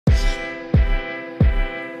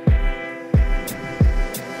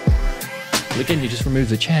again, you just remove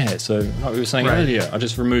the chair. So like we were saying earlier, I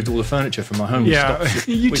just removed all the furniture from my home. Yeah,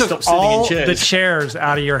 you took all the chairs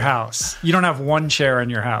out of your house. You don't have one chair in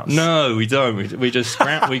your house. No, we don't. We just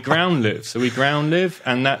we ground live. So we ground live,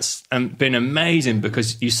 and that's been amazing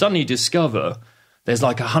because you suddenly discover there's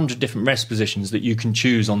like 100 different rest positions that you can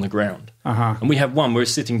choose on the ground. And we have one, we're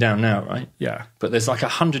sitting down now, right? Yeah. But there's like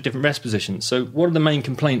 100 different rest positions. So what are the main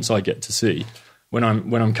complaints I get to see when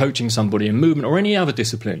I'm coaching somebody in movement or any other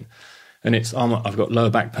discipline? And it's, I've got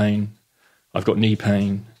lower back pain, I've got knee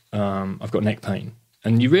pain, I've got neck pain.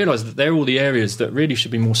 And you realise that they're all the areas that really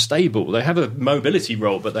should be more stable. They have a mobility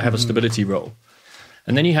role, but they have a stability role.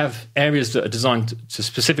 And then you have areas that are designed to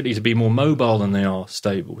specifically to be more mobile than they are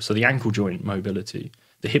stable. So the ankle joint mobility,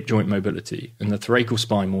 the hip joint mobility, and the thoracic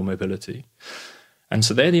spine more mobility. And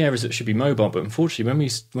so they're the areas that should be mobile. But unfortunately,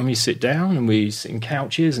 when we sit down and we sit in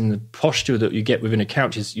couches, and the posture that you get within a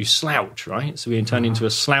couch is you slouch, right? So we turn into a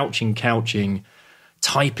slouching, couching,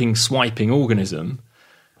 typing, swiping organism.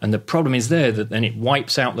 And the problem is there that then it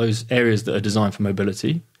wipes out those areas that are designed for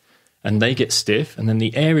mobility, and they get stiff, and then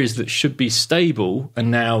the areas that should be stable are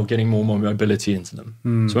now getting more mobility into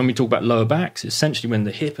them. So when we talk about lower backs, essentially when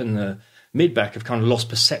the hip and the mid-back have kind of lost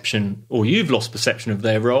perception, or you've lost perception of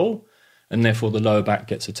their role, and therefore the lower back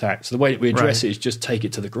gets attacked. So the way that we address it is just take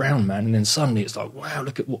it to the ground, man, and then suddenly it's like, wow,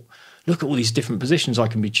 look at all these different positions I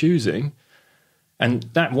can be choosing. And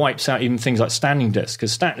that wipes out even things like standing desks,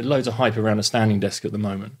 because loads of hype around a standing desk at the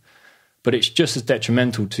moment. But it's just as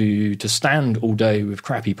detrimental to stand all day with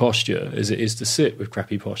crappy posture as it is to sit with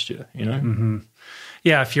crappy posture, you know?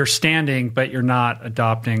 Yeah, if you're standing but you're not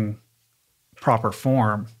adopting proper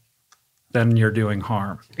form, then you're doing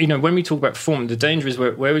harm. You know, when we talk about form, the danger is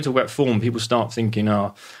where we talk about form, people start thinking,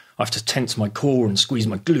 I have to tense my core and squeeze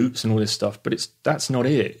my glutes and all this stuff. But that's not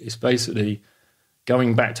it. It's basically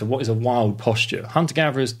going back to what is a wild posture.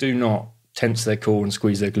 Hunter-gatherers do not tense their core and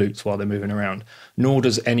squeeze their glutes while they're moving around, nor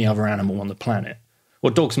does any other animal on the planet.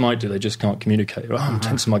 What dogs might do, they just can't communicate. I'm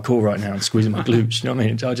tensing my core right now and squeezing my glutes. You know what I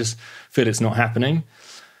mean? I just feel it's not happening.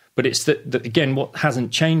 But it's that again, what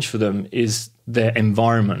hasn't changed for them is their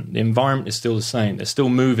environment. The environment is still the same. They're still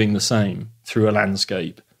moving the same through a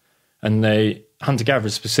landscape. And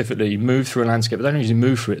hunter-gatherers specifically move through a landscape, but they don't usually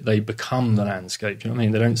move through it. They become the landscape. You know what I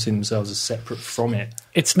mean? They don't see themselves as separate from it.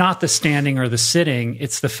 It's not the standing or the sitting.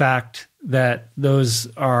 It's the fact that those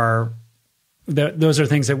are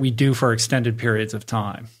things that we do for extended periods of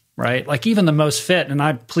time, right? Like even the most fit, and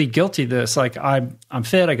I plead guilty to this, like I'm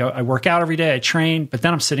fit, I work out every day, I train, but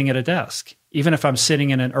then I'm sitting at a desk. Even if I'm sitting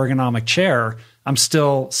in an ergonomic chair, I'm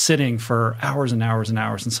still sitting for hours and hours and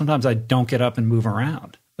hours. And sometimes I don't get up and move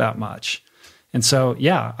around that much. And so,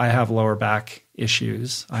 yeah, I have lower back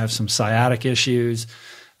issues. I have some sciatic issues.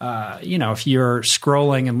 If you're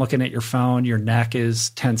scrolling and looking at your phone, your neck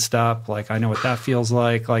is tensed up. Like, I know what that feels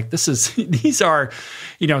like. Like these are,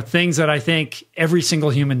 things that I think every single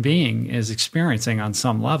human being is experiencing on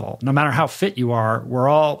some level. No matter how fit you are, we're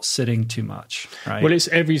all sitting too much, right? Well, it's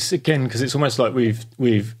because it's almost like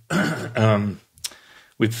we're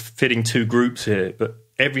fitting two groups here, but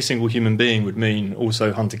every single human being would mean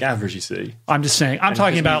also hunter-gatherers, you see. I'm just saying, I'm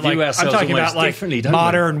talking about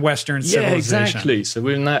modern Western civilization. Yeah, exactly. So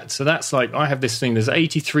we're in that. So that's like, I have this thing, there's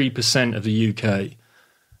 83% of the UK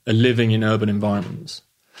are living in urban environments.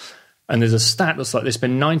 And there's a stat that's like, they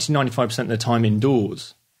spend 90-95% of their time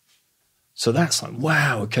indoors. So that's like,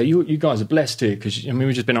 wow, okay, you guys are blessed here, because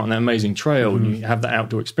we've just been out on that amazing trail and you have that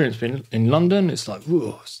outdoor experience. But in London, it's like,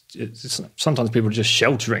 whoa, sometimes people are just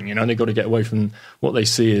sheltering, they've got to get away from what they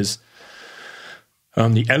see as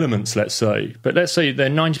the elements, let's say. But let's say they're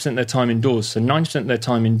 90% of their time indoors. So 90% of their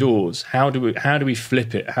time indoors, how do we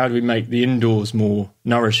flip it? How do we make the indoors more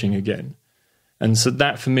nourishing again? And so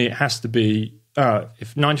that, for me, it has to be,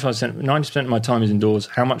 if 90% of my time is indoors,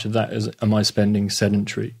 how much of that am I spending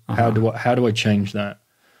sedentary? How do I change that?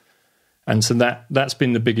 And so that's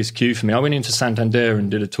been the biggest cue for me. I went into Santander and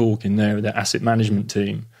did a talk in there with their asset management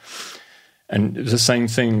team, and it was the same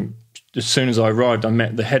thing. As soon as I arrived, I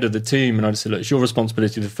met the head of the team, and I just said, "Look, it's your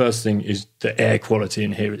responsibility. The first thing is the air quality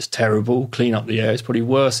in here. It's terrible. Clean up the air. It's probably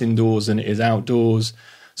worse indoors than it is outdoors.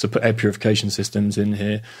 So put air purification systems in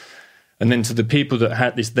here." And then to the people that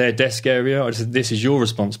had their desk area, I said, this is your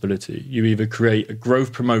responsibility. You either create a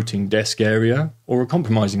growth-promoting desk area or a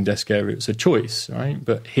compromising desk area. It's a choice, right?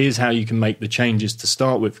 But here's how you can make the changes to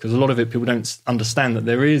start with, because a lot of it, people don't understand that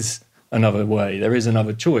there is another way. There is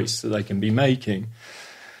another choice that they can be making.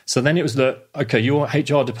 So then it was okay, your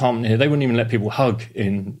HR department here, they wouldn't even let people hug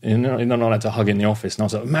they're not allowed to hug in the office. And I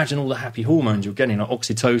was like, imagine all the happy hormones you're getting, like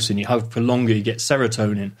oxytocin, you hug for longer, you get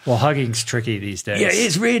serotonin. Well, hugging's tricky these days. Yeah, it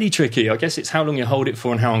is really tricky. I guess it's how long you hold it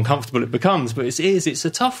for and how uncomfortable it becomes, but it's a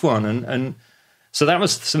tough one. And so that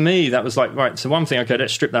was, for me, that was like, right, so one thing, okay,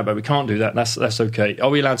 let's strip that, but we can't do that. That's okay. Are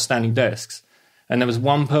we allowed standing desks? And there was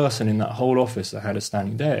one person in that whole office that had a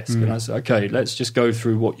standing desk. And I said, okay, let's just go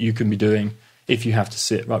through what you can be doing if you have to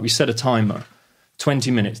sit. Right, we set a timer,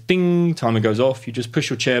 20 minutes. Ding, timer goes off. You just push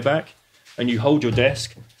your chair back and you hold your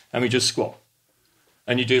desk and we just squat.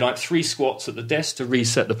 And you do like 3 squats at the desk to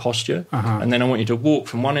reset the posture. And then I want you to walk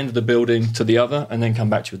from one end of the building to the other and then come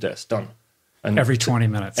back to your desk. Done. And every 20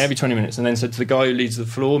 minutes. Every 20 minutes. And then said to the guy who leads the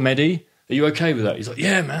floor, Mehdi, are you okay with that? He's like,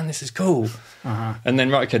 yeah, man, this is cool. And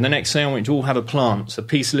then, right, okay, the next day I want you to all have a plant. So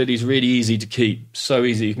peace lilies really easy to keep, so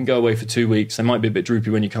easy. You can go away for 2 weeks. They might be a bit droopy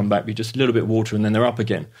when you come back, but just a little bit of water and then they're up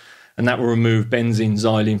again. And that will remove benzene,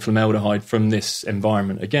 xylene, formaldehyde from this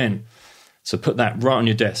environment again. So put that right on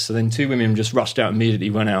your desk. So then 2 women just rushed out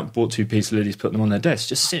immediately, went out, bought 2 peace lilies, put them on their desk.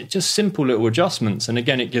 Just simple little adjustments. And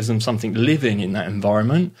again, it gives them something living in that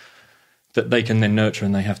environment that they can then nurture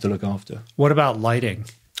and they have to look after. What about lighting?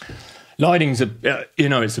 Lighting's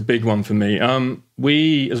it's a big one for me.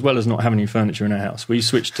 We, as well as not having any furniture in our house, we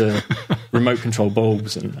switched to remote control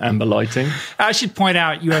bulbs and amber lighting. I should point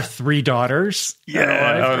out you have 3 daughters.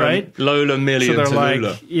 Right? Lola, Millie, so and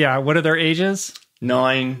Tallulah. Yeah, what are their ages?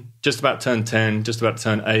 9, just about turned 10, just about to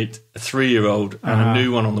turn 8, a 3-year-old, and a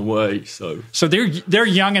new one on the way. So they're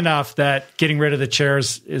young enough that getting rid of the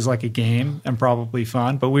chairs is like a game and probably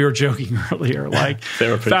fun. But we were joking earlier, like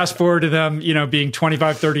fast forward to them, being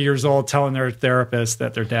 25, 30 years old, telling their therapist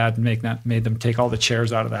that their dad made them take all the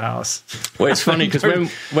chairs out of the house. Well, it's funny because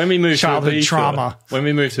when we moved childhood to Ibiza, trauma. When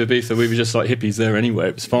we moved to Ibiza, we were just like hippies there anyway.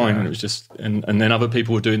 It was fine, and it was just, and then other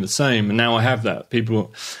people were doing the same. And now I have that.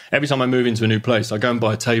 People, every time I move into a new place, I go and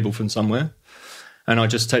buy a table from somewhere, and I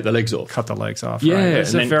just take the legs off. Cut the legs off. Yeah, right?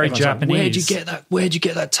 It's very Japanese. Like, Where'd you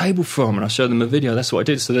get that table from? And I showed them a video. That's what I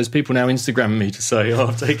did. So there's people now Instagramming me to say, "Oh,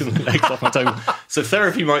 I've taken the legs off my table." So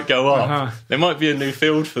therapy might go up. There might be a new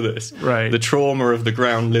field for this. Right. The trauma of the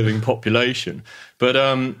ground living population. But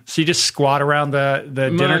so you just squat around the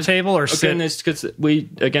dinner table, or sit? Because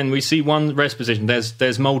we see one rest position.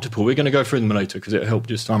 There's multiple. We're going to go through them later because it'll help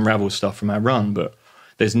just unravel stuff from our run. But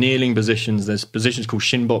there's kneeling positions. There's positions called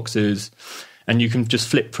shin boxes. And you can just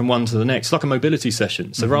flip from one to the next. It's like a mobility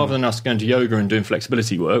session. So rather than us going to yoga and doing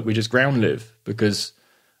flexibility work, we just ground live. Because,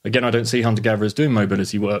 again, I don't see hunter-gatherers doing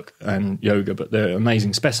mobility work and yoga, but they're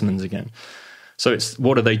amazing specimens again. So it's,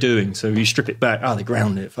 what are they doing? So you strip it back. They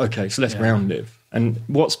ground live. Okay, so let's ground live. And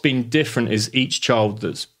what's been different is each child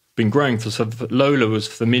that's been growing. So Lola was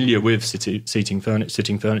familiar with sitting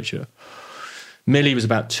furniture. Millie was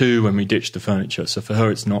about 2 when we ditched the furniture. So for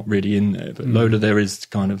her, it's not really in there. But Lola, there is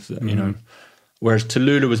kind of, Whereas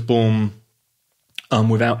Tallulah was born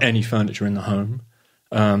without any furniture in the home.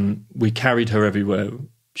 We carried her everywhere.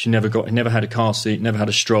 She never had a car seat, never had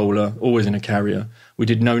a stroller, always in a carrier. We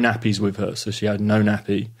did no nappies with her, so she had no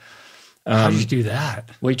nappy. How did you do that?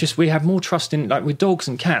 We have more trust in, like with dogs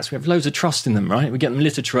and cats, we have loads of trust in them, right? We get them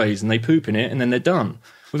litter trays and they poop in it and then they're done.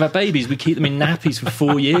 With our babies, we keep them in nappies for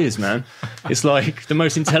 4 years, man. It's like the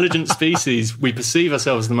most intelligent species. We perceive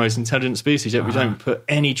ourselves as the most intelligent species, yet we don't put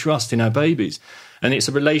any trust in our babies. And it's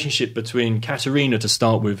a relationship between Katerina to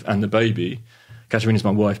start with and the baby. Katerina's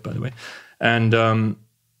my wife, by the way.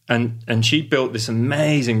 And she built this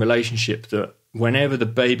amazing relationship that whenever the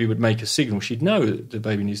baby would make a signal, she'd know that the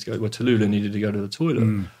baby needs to go, Tallulah needed to go to the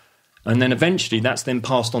toilet. And then eventually that's then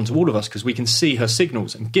passed on to all of us because we can see her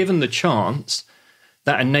signals. And given the chance,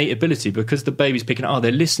 that innate ability, because the baby's picking up,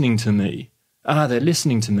 they're listening to me. They're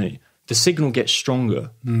listening to me. The signal gets stronger.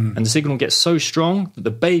 And the signal gets so strong that the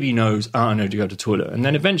baby knows, I know to go to the toilet. And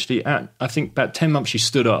then eventually, at I think about 10 months, she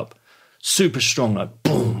stood up. Super strong, like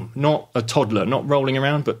boom. Not a toddler, not rolling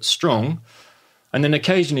around, but strong. And then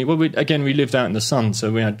occasionally, we lived out in the sun,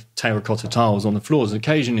 so we had terracotta tiles on the floors.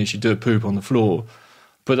 Occasionally, she'd do a poop on the floor.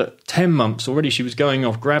 But at 10 months already, she was going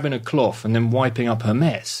off, grabbing a cloth and then wiping up her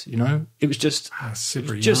mess, It was just,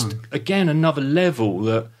 again, another level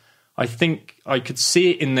that I think I could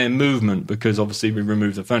see it in their movement because obviously we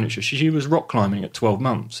removed the furniture. She was rock climbing at 12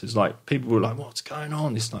 months. It's like, people were like, what's going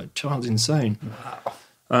on? This child's insane.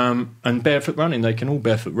 Wow. And barefoot running, they can all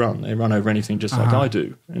barefoot run. They run over anything just like I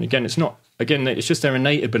do. And again, it's just their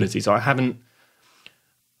innate abilities. I haven't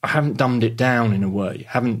dumbed it down in a way,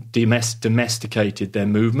 haven't domesticated their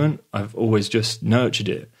movement. I've always just nurtured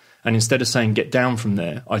it. And instead of saying, get down from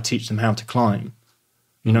there, I teach them how to climb.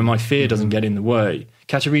 You know, my fear doesn't get in the way.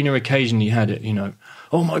 Katerina occasionally had it, you know,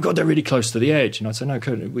 oh my God, they're really close to the edge. And I'd say, no,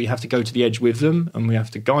 we have to go to the edge with them, and we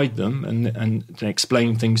have to guide them and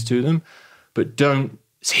explain things to them. But don't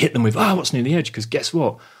hit them with, what's near the edge? Because guess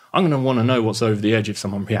what? I'm going to want to know what's over the edge if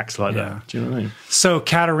someone reacts like that. Do you know what I mean? So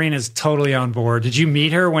Katerina's totally on board. Did you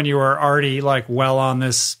meet her when you were already like well on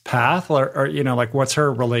this path? Or you know, like what's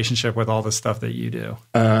her relationship with all the stuff that you do?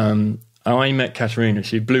 I met Katerina.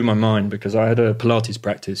 She blew my mind because I had a Pilates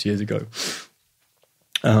practice years ago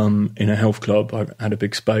in a health club. I had a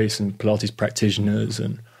big space and Pilates practitioners,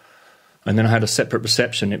 and then I had a separate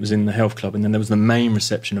reception. It was in the health club, and then there was the main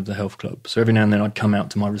reception of the health club. So every now and then I'd come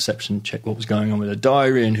out to my reception, check what was going on with the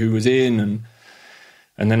diary and who was in,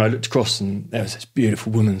 and then I looked across and there was this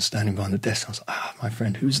beautiful woman standing behind the desk. I was like, my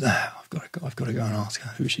friend, who's that? I've got to go and ask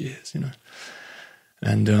her who she is, you know.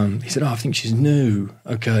 And he said, I think she's new.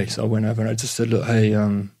 Okay, so I went over and I just said, look, hey,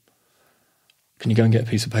 can you go and get a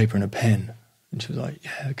piece of paper and a pen? And she was like,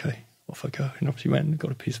 yeah, okay, off I go. And off she went and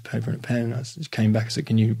got a piece of paper and a pen. And I just came back and said,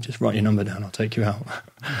 can you just write your number down? I'll take you out.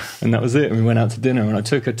 And that was it. And we went out to dinner, and I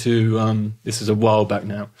took her to, this is a while back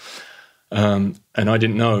now, and I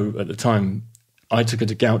didn't know at the time, I took her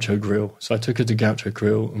to Gaucho Grill. So I took her to Gaucho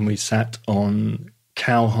Grill, and we sat on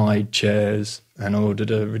cowhide chairs and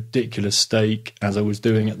ordered a ridiculous steak, as I was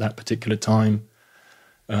doing at that particular time.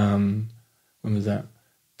 When was that?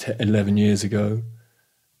 11 years ago.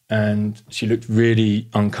 And she looked really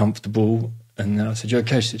uncomfortable. And then I said, you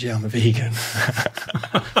okay? She said, yeah, I'm a vegan.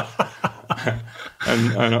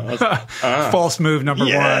 and I was like, false move number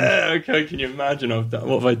one. Okay, can you imagine what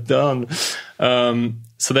have I done?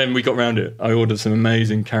 So then we got around it. I ordered some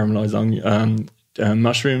amazing caramelized onion,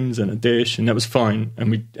 mushrooms and a dish, and that was fine.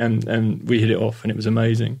 And we hit it off, and it was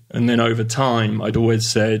amazing. And then over time, I'd always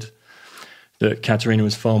said that Katerina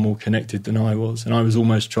was far more connected than I was, and I was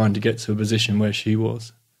almost trying to get to a position where she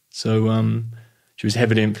was. So she was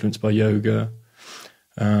heavily influenced by yoga,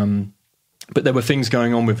 but there were things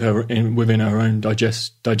going on with her within her own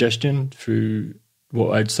digestion through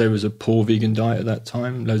what I'd say was a poor vegan diet at that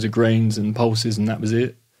time, loads of grains and pulses, and that was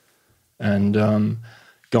it. And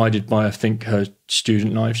guided by, I think, her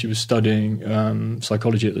student life. She was studying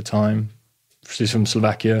psychology at the time. She's from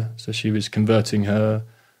Slovakia, so she was converting her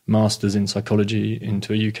master's in psychology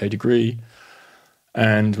into a UK degree,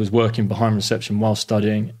 and was working behind reception while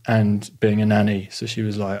studying and being a nanny. So she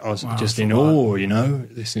was like, I was just in awe, you know,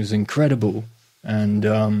 this is incredible. And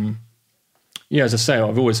as I say,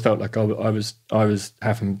 I've always felt like I was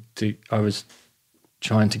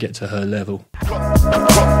trying to get to her level.